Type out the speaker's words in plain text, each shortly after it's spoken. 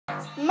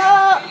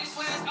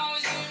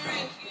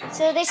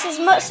So this is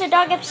Mutts the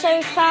Dog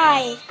episode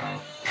 5.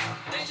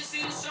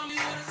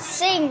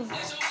 Sing.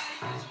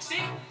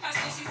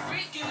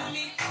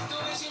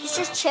 He's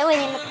just chilling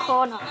in the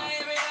corner.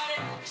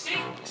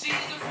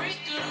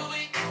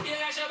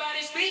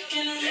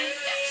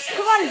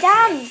 Come on,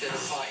 dance.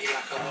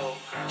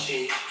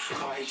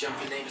 Party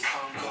jumping name is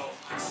Congo.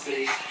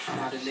 Sleep.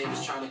 Now the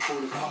neighbors trying to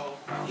call the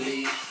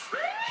police.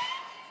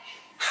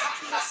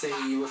 Say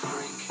you a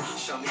freak,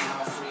 show me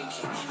how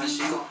freaky. And she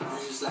got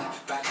moves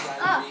like bad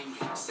guy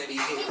Riri. Said he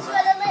hit it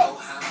right, go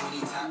ham when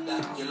he tapped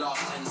that. You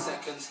lost 10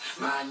 seconds,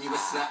 man, you a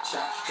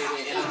Snapchat. Hit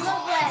it in a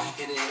car,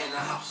 hit it in a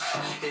house,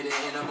 hit it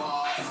in a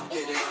bar,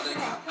 hit it on the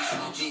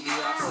couch. GD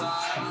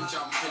outside,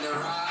 jump in the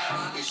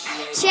ride.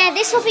 So yeah,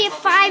 this will be a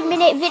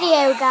 5-minute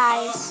video,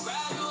 guys.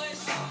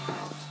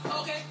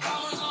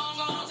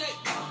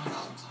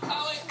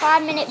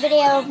 5-minute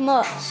video of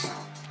Mutts.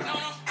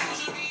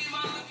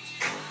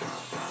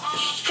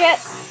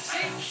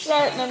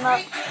 Shout them up.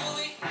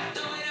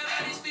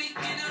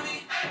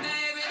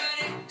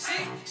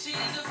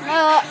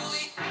 No.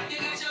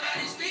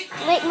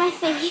 Lick my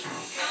feet.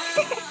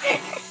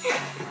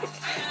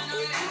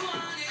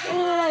 You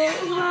want it,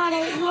 you want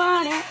it, you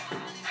want it.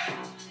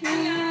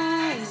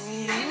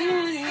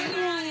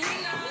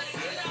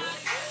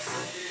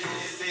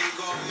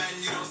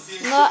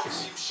 Mutts.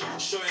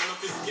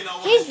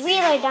 He's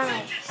really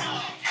nice.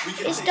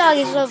 This dog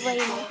is lovely, you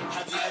know.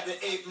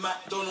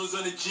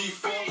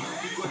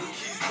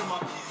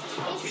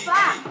 He's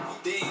fat.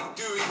 They ain't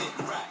doing it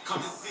right.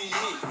 Come and see me.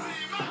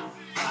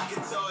 I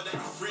can tell that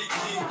you're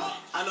freaky.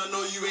 And I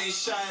know you ain't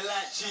shy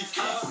like Chief.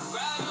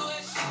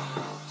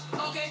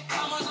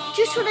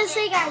 Just want to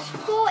say, guys,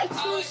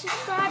 42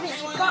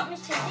 subscribers. You got me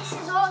to. This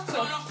is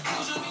awesome.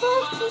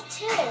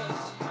 42.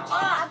 Oh,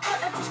 I've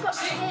just got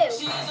 2 in the next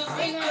 3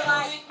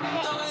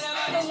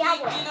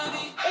 hours.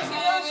 This is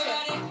awesome.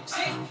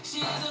 So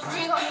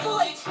you got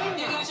 42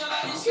 now.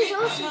 This is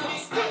awesome,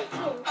 guys. Thank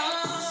you.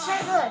 It's so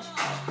good.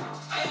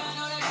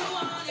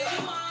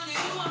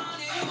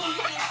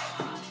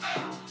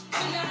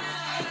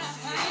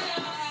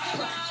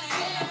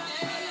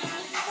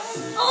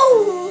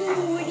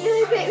 Oh,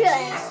 you bit me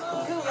there.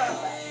 Go right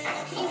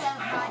back. Keep that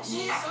back.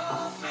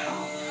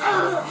 Oh,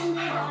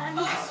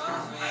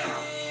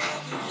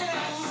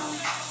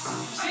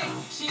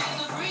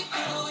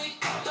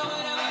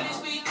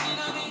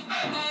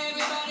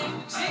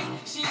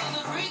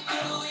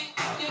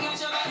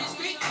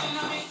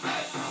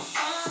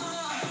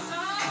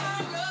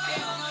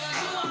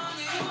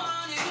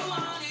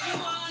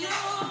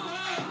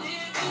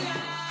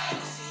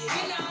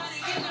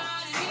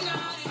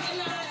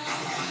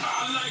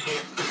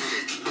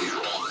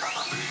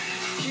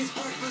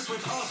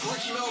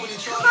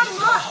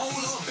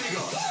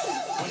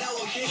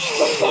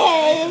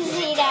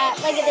 see that?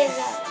 Look at this.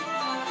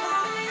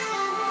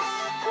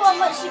 Come on,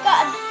 Mutts, you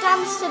gotta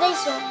dance to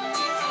this one.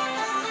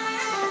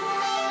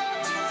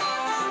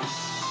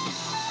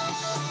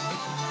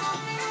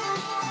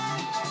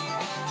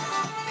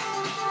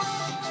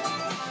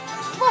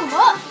 Come on,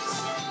 Mutts.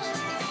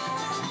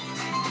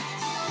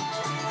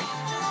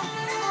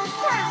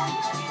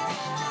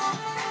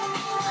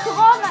 Come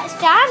on, let's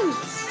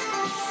dance.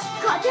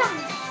 Gotta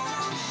dance.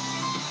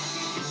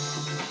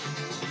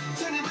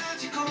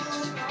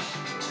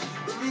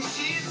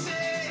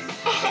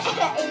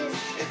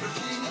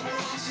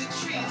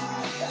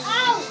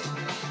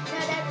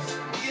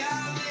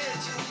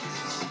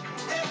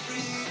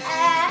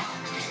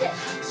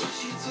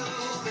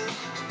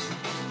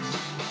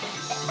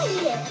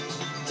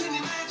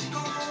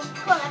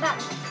 Come on, back.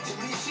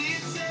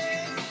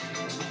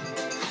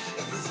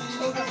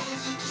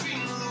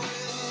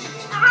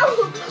 Ow!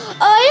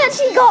 Oh, he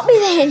actually got me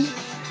then.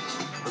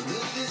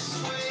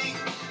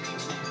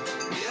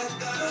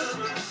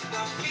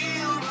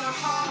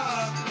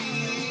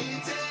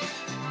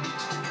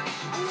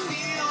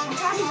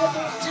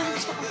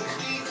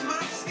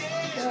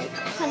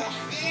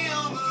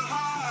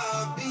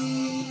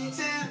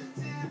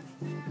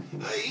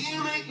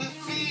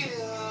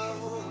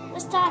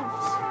 Let's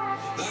dance.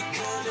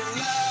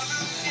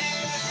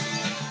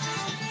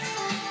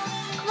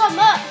 Come on,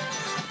 Mutts.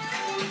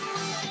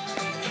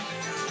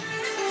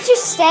 He's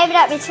just staring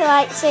at me to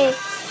like say,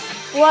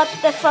 what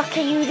the fuck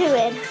are you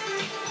doing?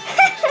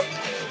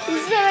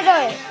 It's so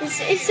annoying.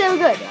 It's so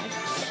good.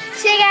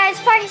 So yeah, guys,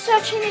 thanks for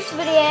watching this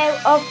video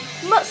of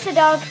Mutts the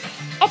Dog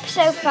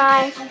episode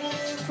 5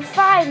 for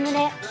 5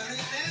 minutes.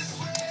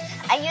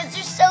 And you're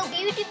just so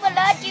beautiful,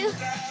 aren't you?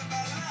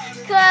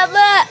 Come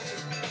on.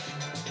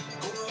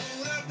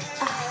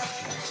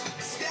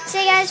 So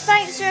guys,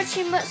 thanks for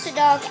watching Mutts the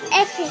Dog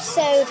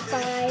episode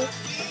 5.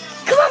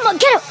 Come on, Mutts,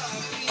 get up.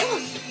 Come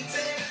on.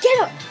 Get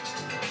up.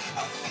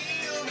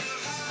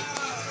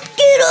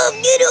 Get up,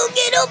 get up,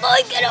 get up,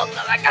 boy, get up.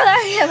 Come on, come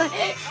on.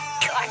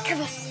 Come on, come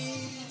on.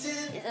 He's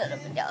a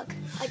little dog.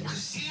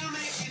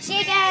 So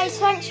yeah, guys,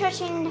 thanks for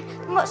watching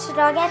Mutts the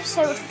Dog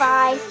episode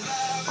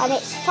 5. And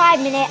it's 5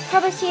 minutes.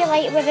 Probably see you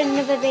later with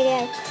another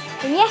video.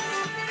 And yeah,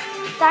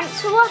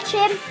 thanks for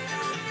watching.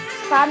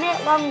 5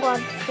 minute long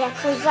one. Yeah,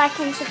 please like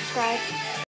and subscribe.